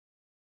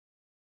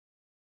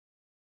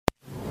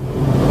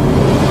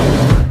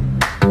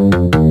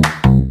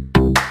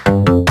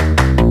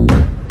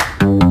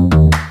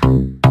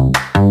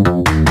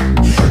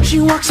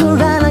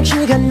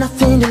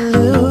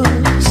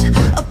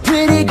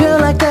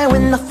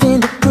with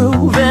nothing to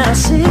prove, and I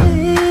see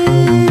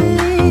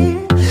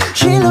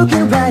she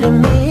looking right at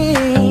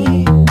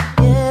me.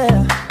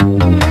 Yeah,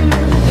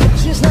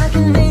 she's like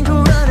an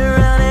angel running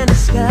around in the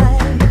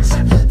skies.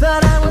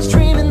 Thought I was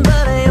dreaming,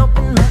 but I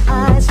opened my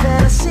eyes.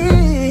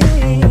 Fantasy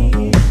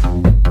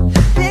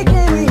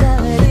became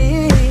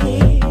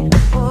reality.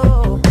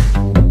 Oh,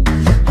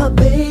 but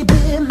baby,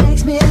 it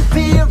makes me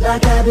feel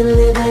like I've been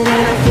living in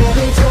a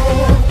fairy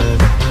tale.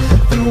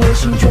 The way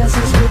she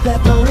dresses with that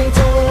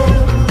ponytail,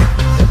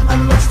 I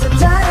must have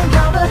died and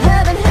gone to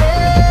heaven,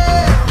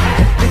 hell.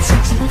 That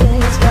sexy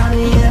thing's got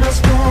me in a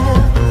spell,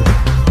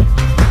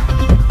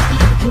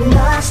 and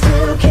I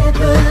still can't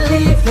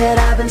believe that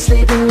I've been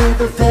sleeping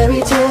with a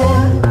fairy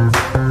tale.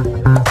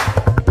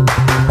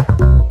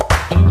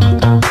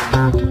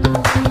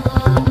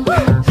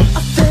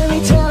 A fairy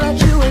tale like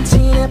you ain't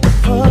seen it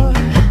before.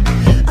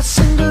 A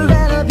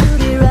Cinderella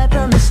beauty right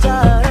from the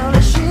start. Oh,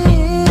 she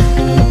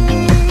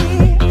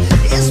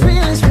is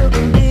really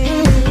spooking me.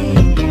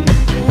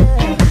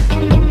 Yeah.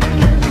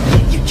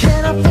 You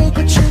cannot fake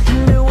what you can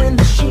do in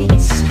the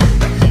sheets.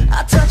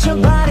 I touch your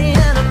body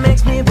and it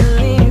makes me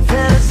believe.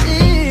 Fantasy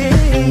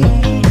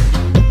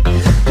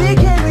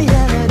became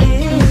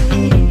reality.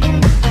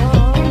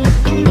 Oh,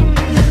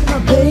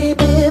 but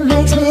baby, it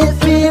makes me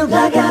feel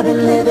like I've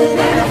been living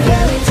in a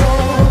fairy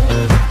tale.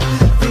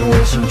 The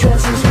way she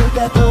dresses with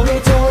that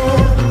ponytail,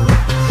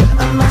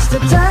 I must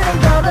have died and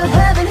gone to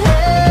heaven,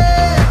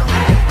 hell.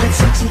 That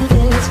sexy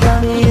thing's got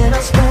me in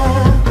a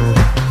spell,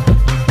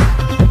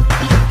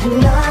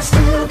 and I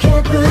still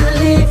can't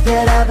believe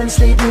that I've been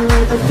sleeping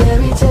with a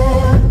fairy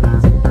tale.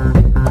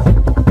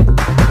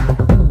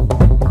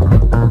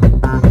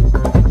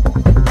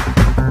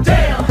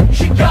 Damn,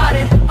 she got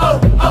it, oh,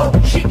 oh,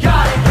 she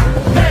got it.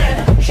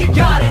 Man, she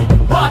got it,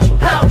 watch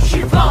how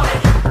she flaunt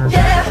it.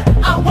 Yeah,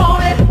 I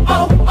want it,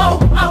 oh, oh,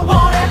 I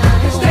want it.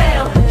 'Cause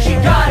damn, she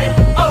got it,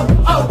 oh,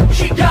 oh,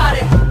 she got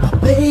it.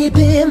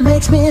 Baby, it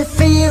makes me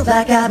feel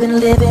like I've been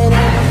living in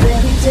a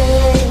fairy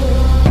tale.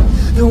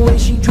 The way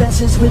she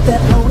dresses with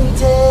that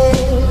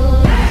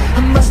ponytail,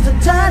 I must have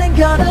died and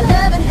gone to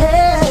heaven,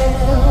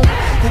 hell.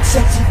 That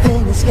sexy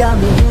thing has got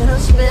me in a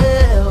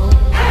spell,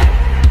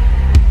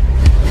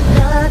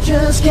 and I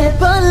just can't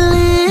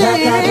believe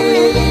like I've